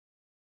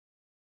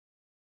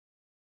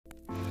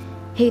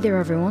Hey there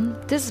everyone,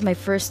 this is my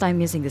first time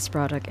using this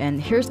product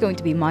and here's going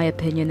to be my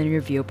opinion and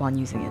review upon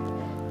using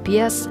it.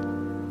 P.S.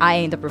 I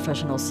ain't a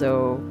professional,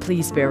 so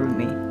please bear with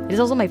me. It is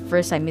also my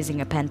first time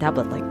using a pen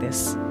tablet like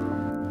this.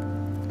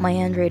 My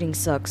handwriting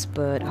sucks,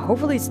 but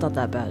hopefully it's not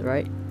that bad,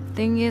 right?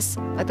 Thing is,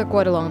 I took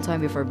quite a long time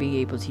before being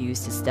able to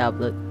use this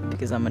tablet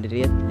because I'm an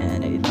idiot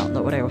and I did not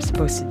know what I was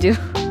supposed to do.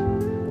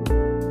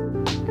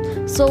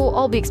 So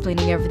I'll be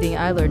explaining everything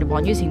I learned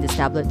upon using this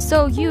tablet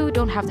so you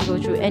don't have to go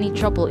through any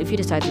trouble if you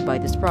decide to buy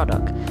this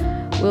product.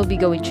 We'll be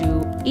going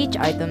through each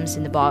items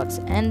in the box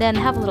and then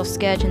have a little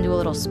sketch and do a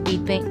little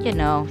speed paint, you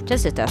know,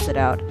 just to test it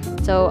out.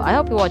 So I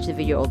hope you watch the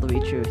video all the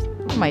way through.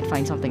 You might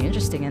find something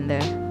interesting in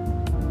there.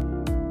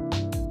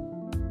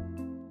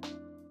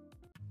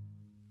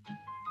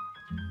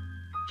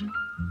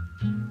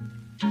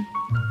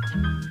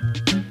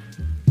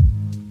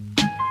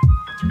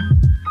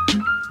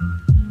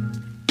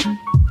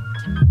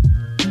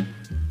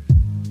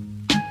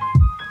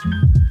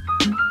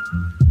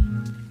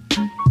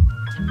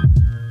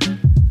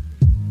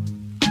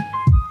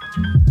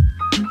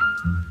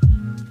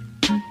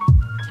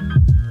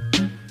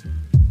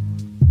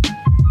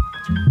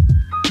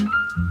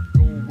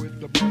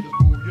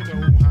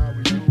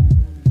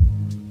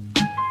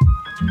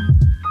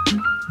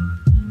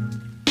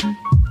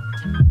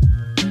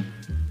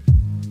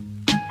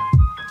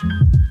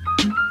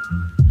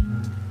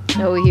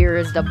 So here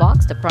is the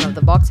box, the front of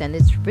the box, and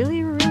it's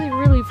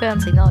really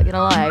fancy, not gonna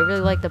lie. I really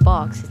like the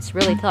box. It's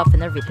really tough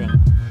and everything.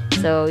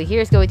 So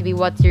here's going to be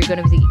what you're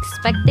going to be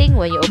expecting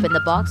when you open the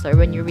box or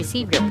when you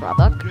receive your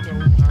product.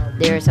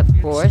 There's of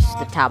course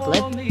the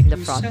tablet in the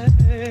front,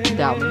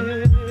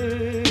 Gaomon.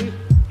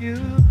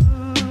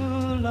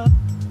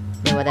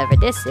 Then whatever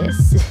this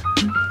is.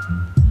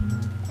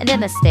 And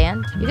then a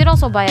stand. You can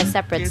also buy a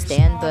separate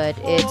stand, but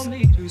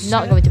it's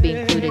not going to be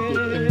included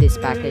in this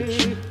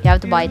package. You have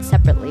to buy it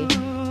separately.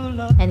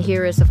 And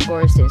here is of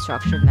course the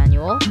instruction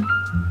manual.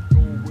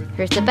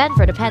 Here's the pen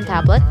for the pen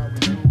tablet.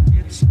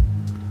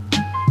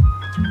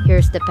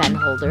 Here's the pen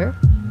holder.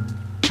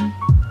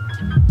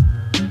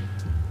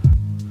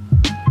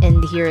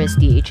 And here is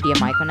the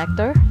HDMI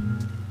connector.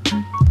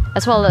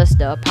 As well as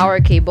the power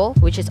cable,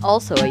 which is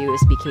also a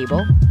USB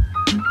cable.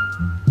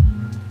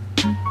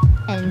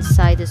 And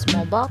inside the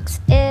small box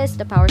is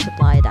the power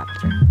supply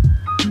adapter.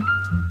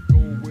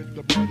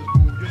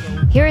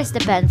 Here is the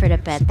pen for the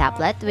pen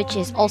tablet, which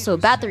is also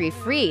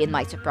battery-free in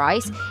my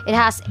surprise. It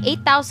has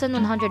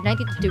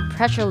 8,192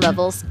 pressure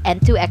levels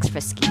and 2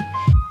 express key.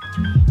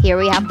 Here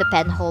we have the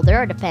pen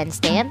holder or the pen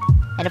stand.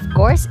 And of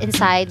course,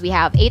 inside we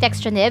have 8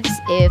 extra nibs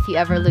if you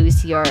ever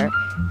lose your,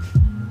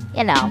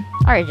 you know,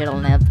 original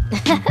nib.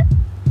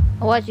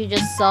 What you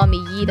just saw me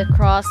yeet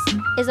across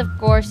is of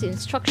course the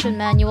instruction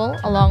manual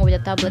along with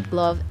the tablet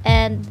glove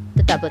and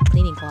the tablet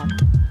cleaning cloth.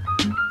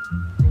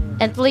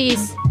 And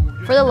please,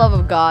 for the love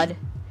of God,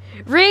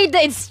 read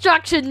the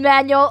instruction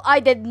manual. I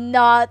did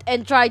not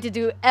and tried to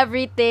do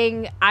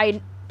everything. I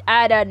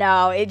don't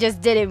know. It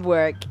just didn't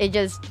work. It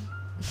just...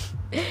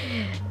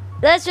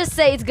 Let's just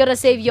say it's gonna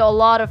save you a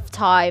lot of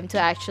time to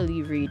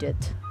actually read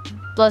it.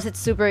 Plus, it's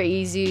super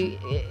easy.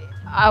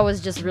 I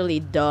was just really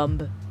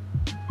dumb.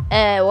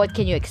 What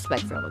can you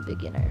expect from a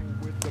beginner?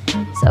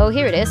 So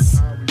here it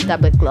is.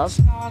 Tablet glove.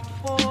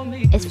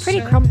 It's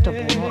pretty comfortable,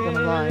 not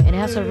gonna lie. And it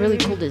has a really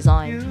cool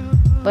design.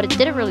 But it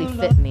didn't really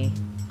fit me.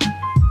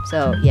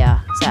 So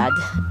yeah, sad.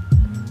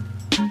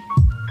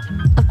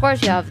 Of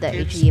course you have the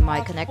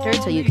HDMI connector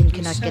so you can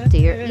connect it to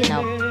your, you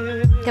know,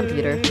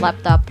 computer,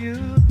 laptop.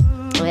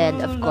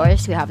 And of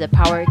course we have the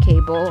power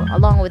cable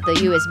along with the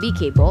USB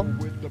cable.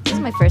 This is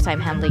my first time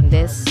handling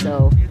this,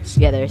 so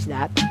yeah, there's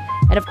that.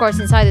 And of course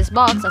inside this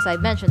box, as I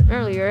mentioned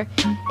earlier,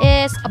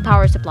 is a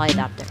power supply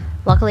adapter.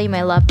 Luckily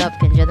my laptop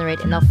can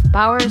generate enough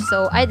power,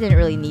 so I didn't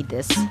really need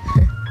this.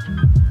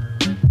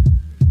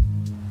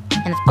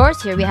 And of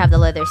course, here we have the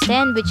leather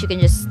stand, which you can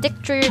just stick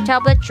through your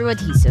tablet through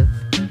adhesive.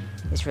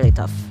 It's really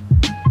tough.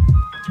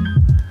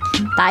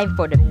 Time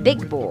for the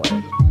big boy.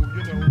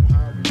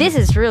 This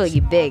is really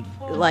big,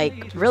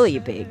 like really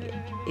big.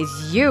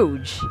 It's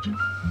huge.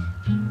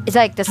 It's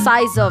like the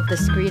size of the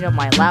screen of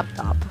my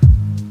laptop.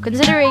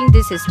 Considering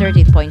this is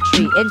 13.3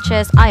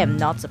 inches, I am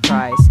not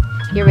surprised.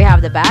 Here we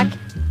have the back.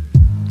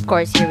 Of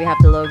course, here we have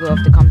the logo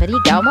of the company,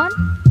 Gaomon.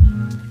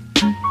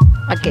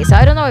 Okay, so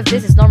I don't know if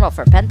this is normal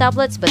for pen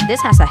tablets, but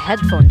this has a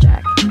headphone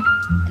jack.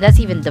 And that's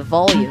even the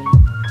volume.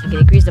 You can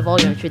increase the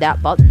volume through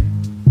that button.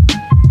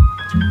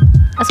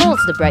 As well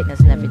as the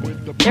brightness and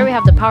everything. There we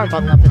have the power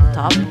button up at the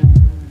top.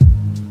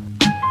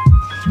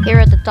 Here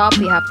at the top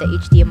we have the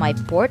HDMI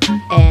port,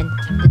 and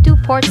the 2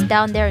 ports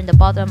down there in the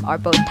bottom are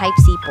both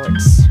Type-C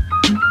ports.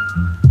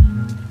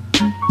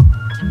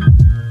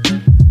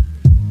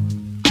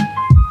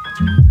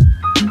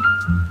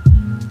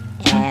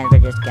 And we're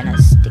just gonna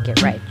stick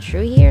it right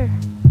through here.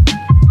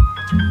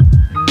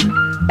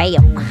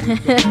 Bam!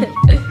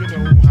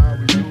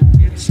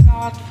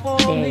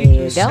 There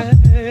you go.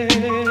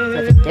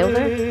 Flip it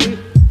over.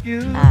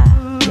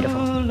 Ah,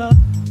 beautiful.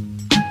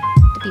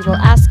 The people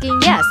asking,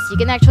 yes, you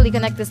can actually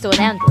connect this to an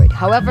Android.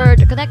 However,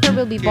 the connector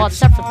will be bought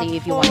separately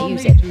if you want to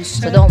use it.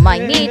 So don't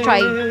mind me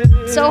trying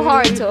so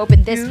hard to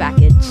open this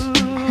package.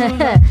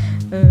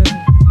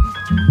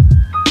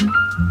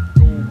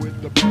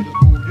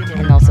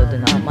 And also do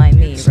not mind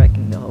me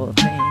wrecking the whole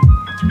thing.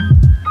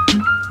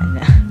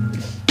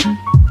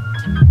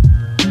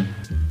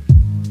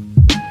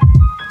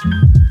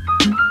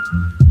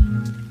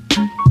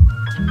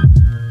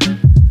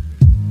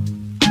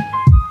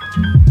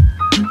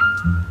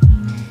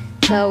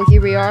 So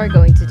here we are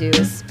going to do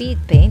a speed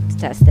paint to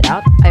test it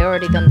out. I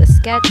already done the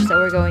sketch, so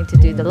we're going to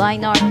do the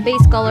line art,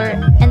 base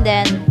color, and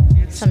then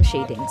some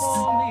shadings.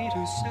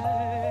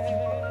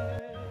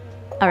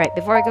 Alright,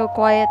 before I go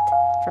quiet,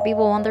 for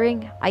people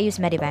wondering, I use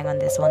Medibang on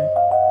this one.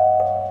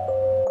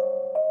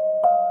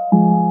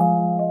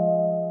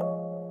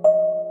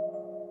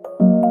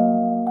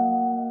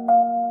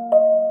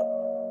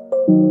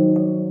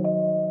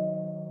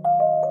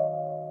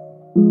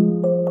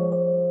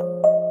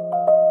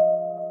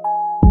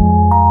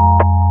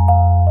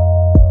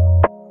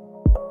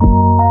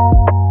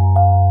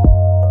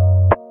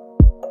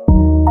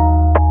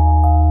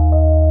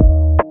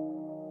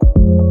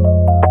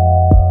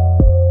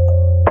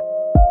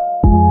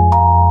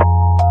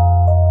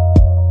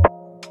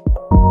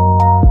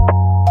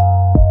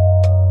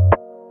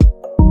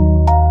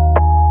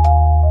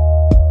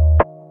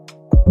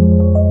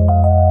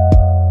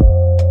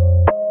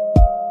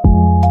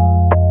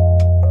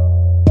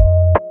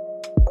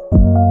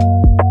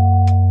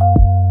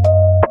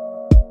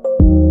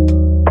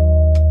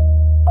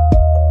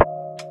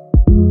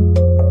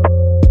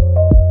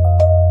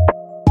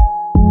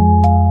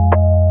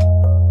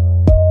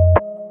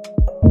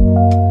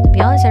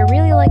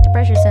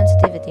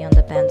 Sensitivity on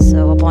the pen,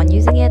 so upon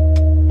using it,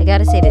 I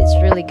gotta say that it's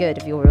really good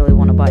if you really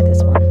want to buy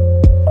this one.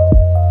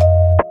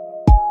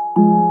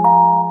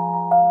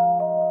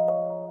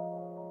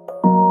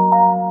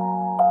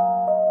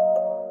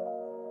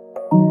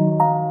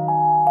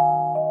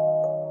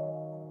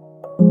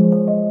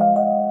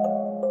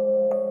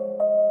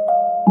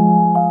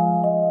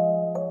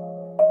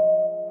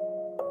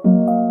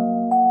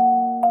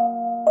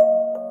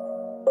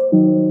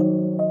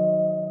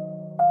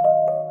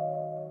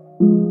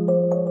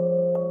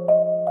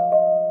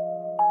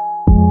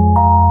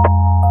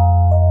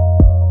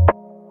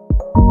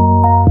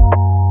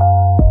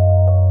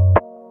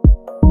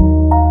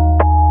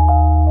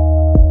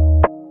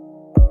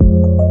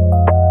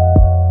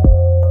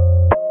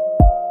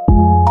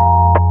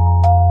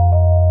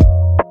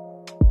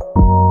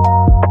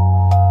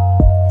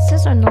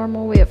 Our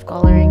normal way of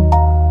coloring.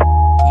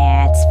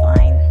 Yeah, it's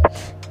fine.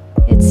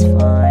 It's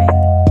fine.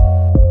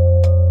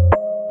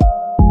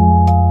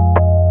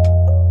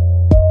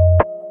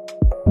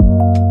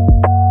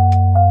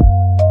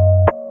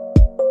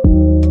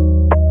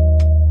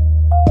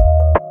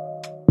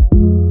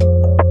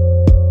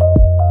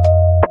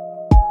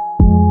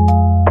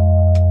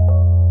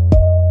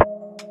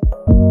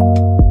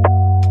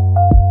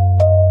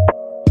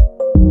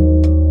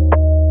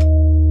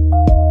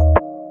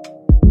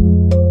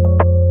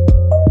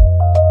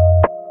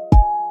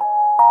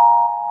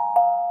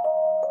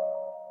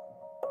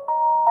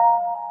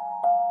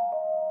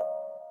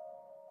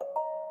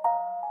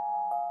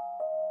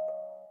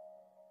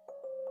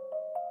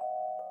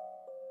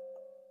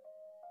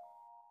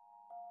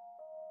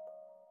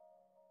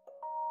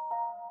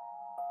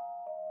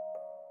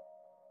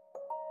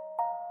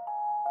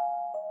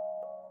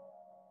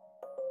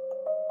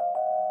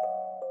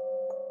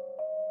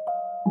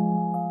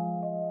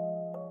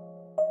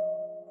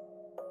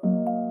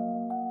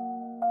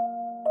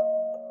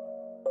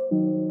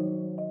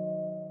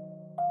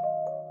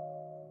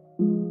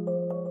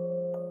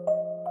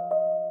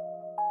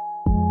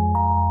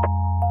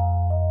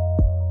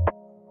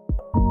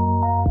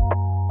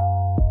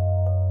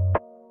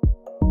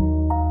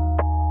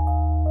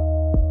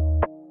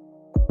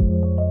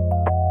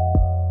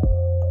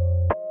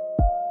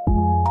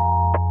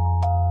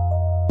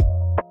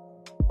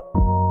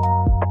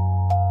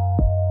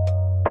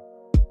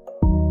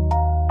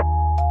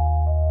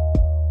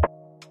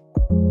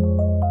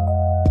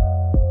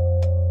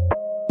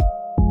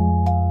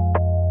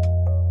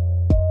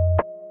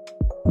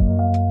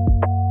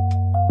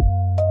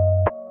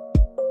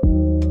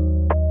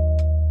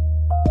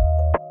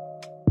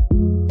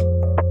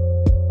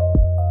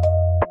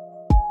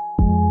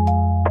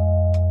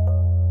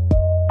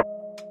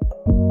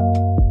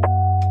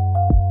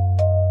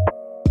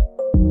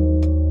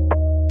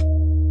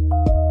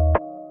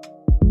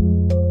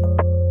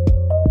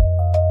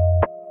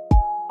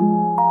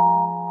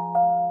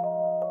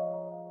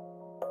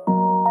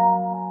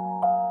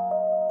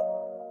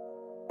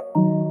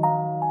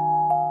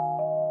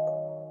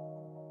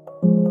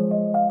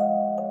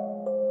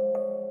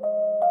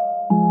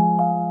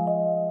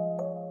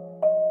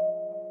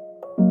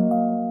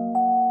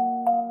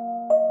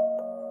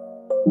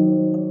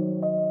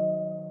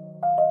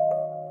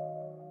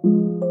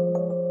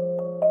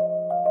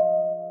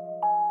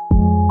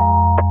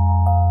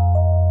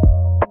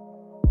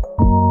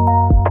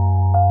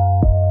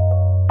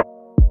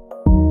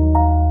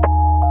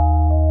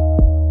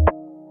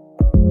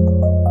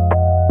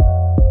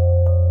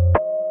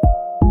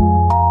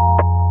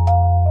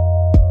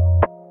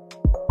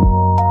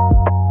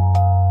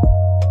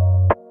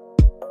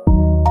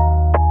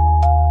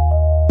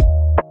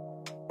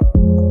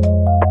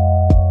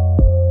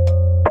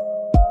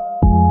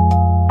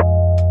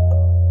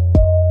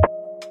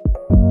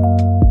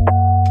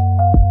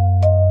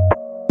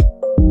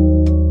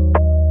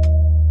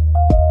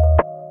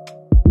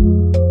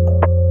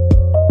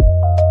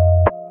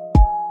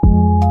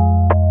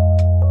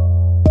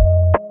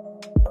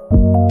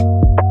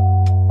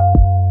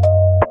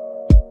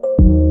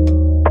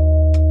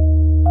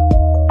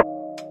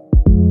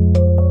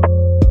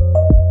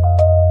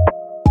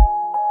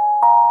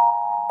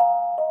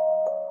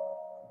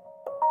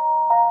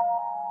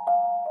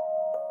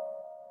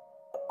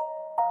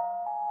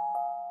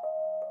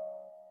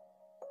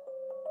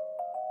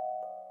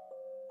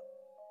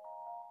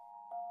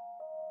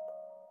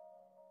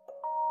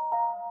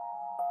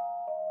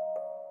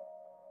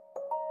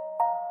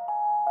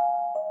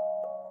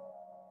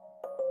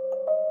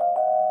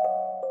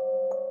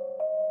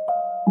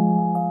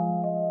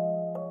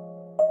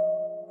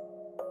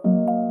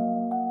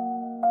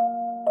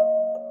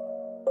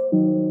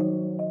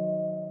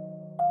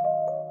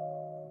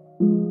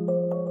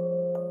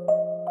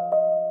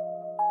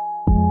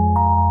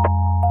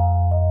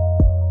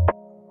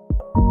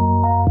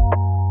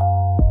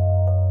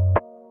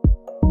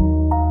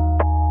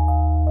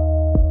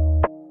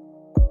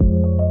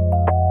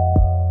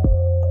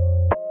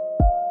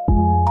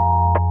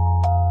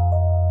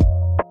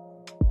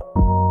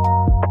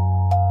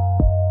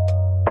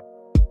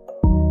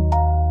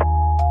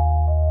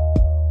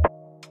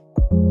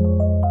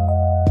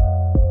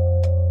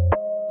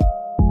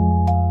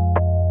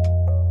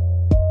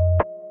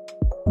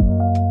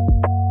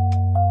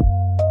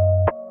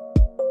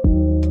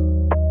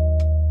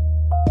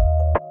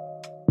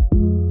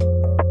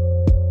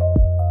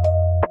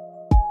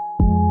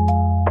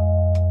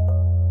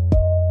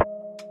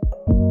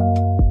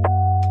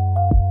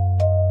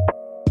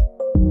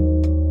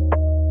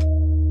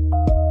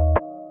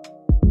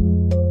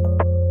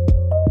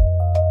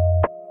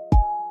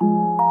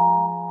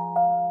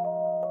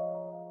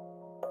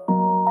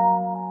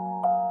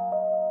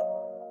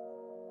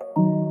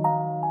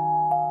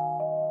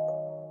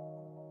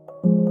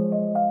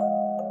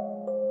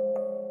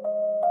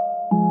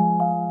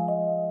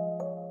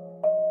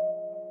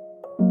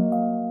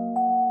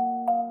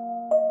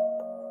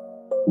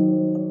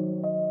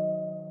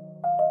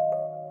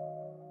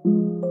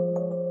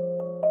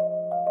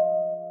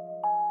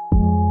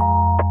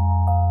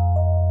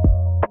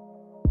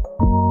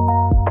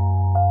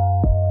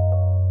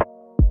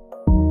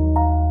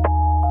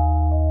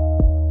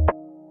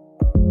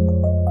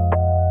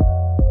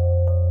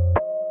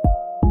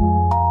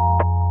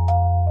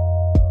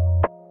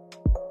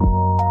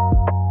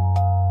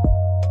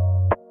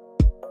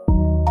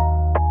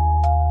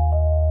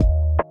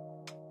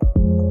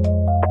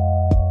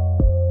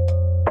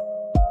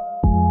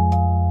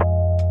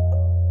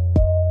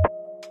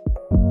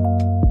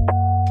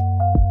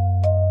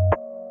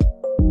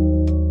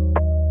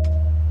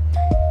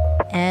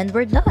 and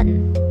we're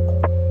done.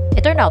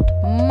 It turned out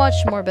much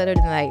more better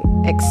than I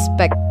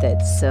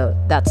expected, so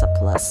that's a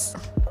plus.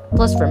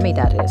 Plus for me,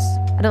 that is.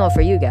 I don't know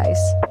for you guys.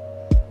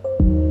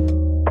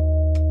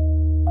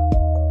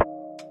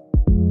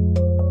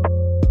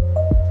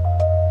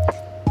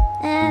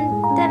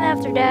 And then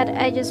after that,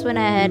 I just went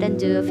ahead and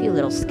do a few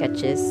little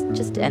sketches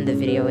just to end the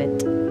video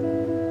with.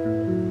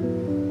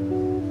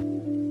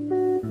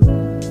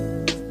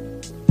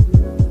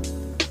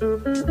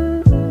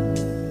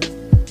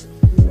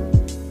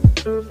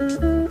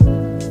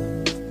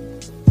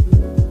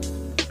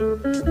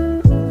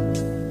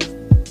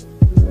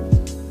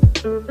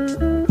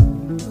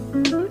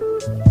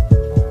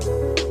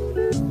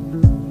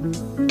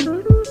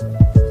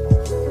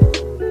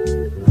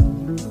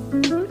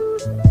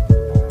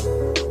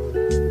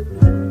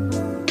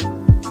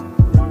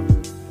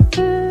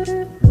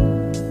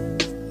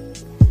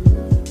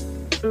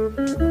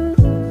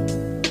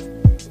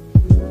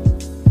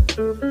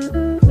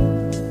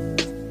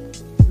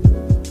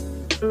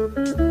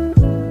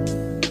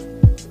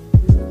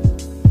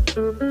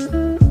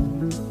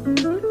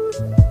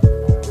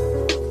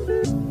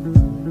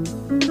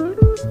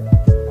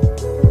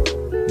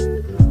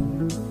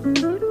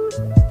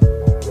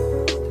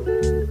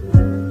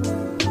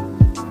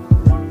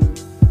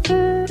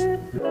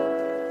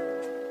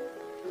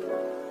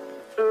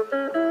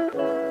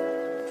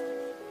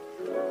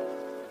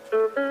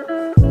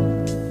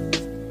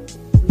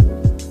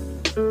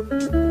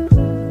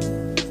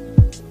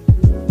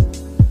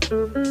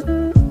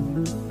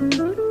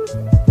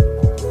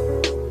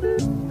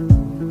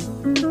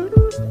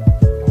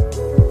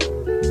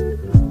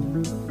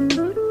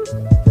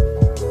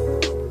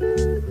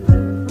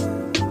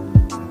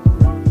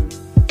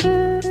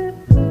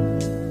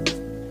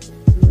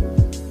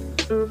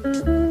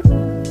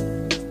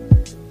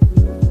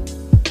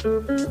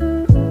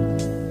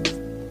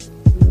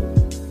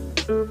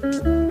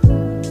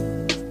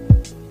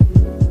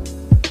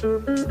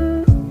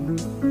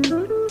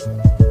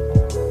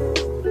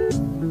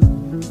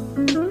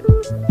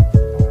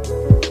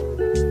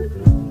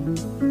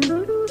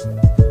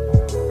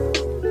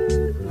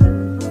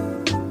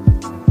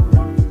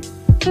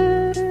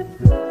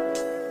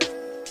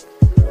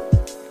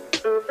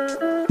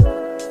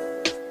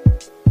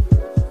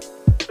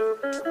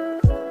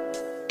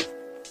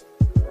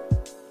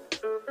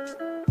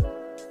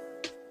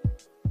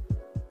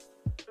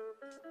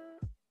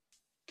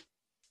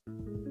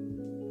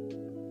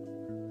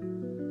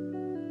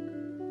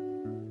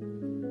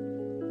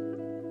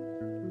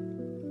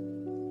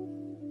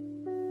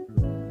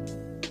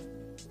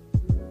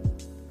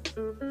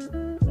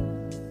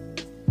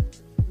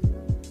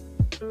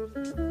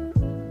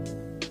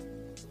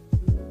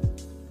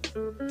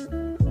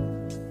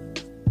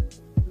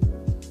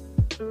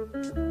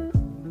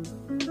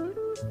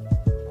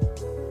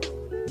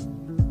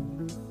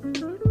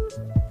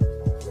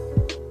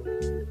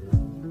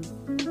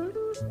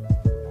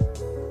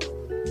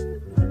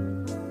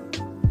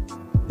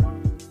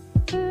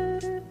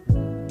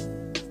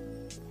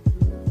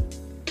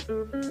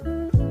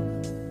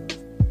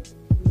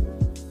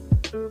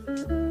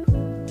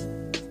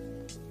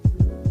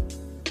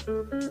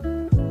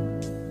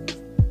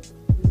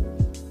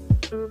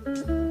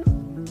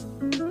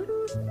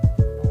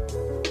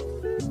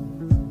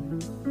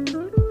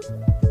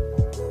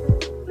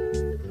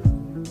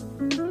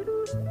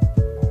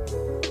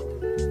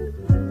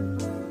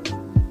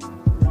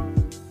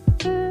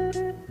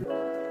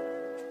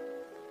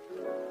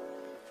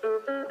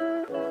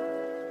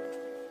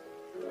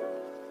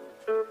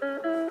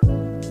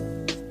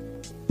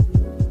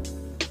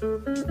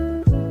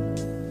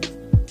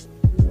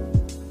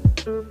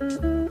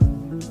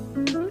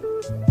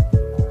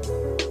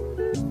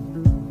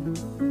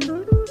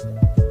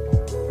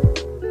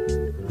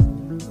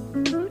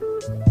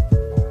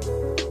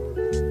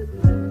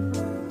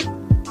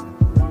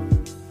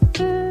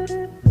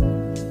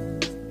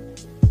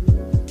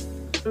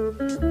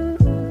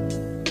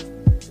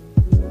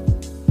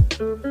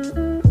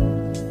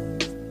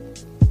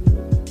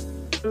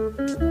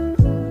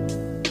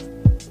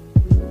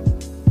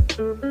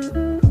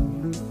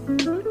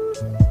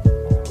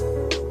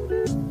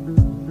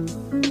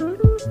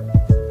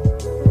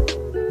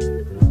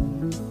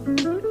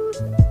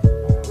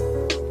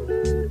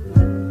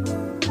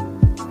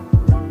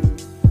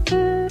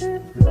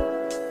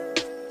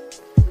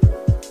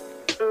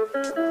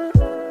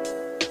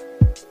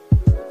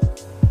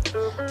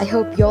 I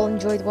hope y'all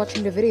enjoyed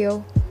watching the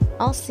video.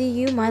 I'll see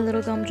you, my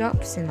little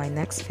gumdrops, in my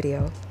next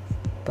video.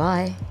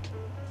 Bye.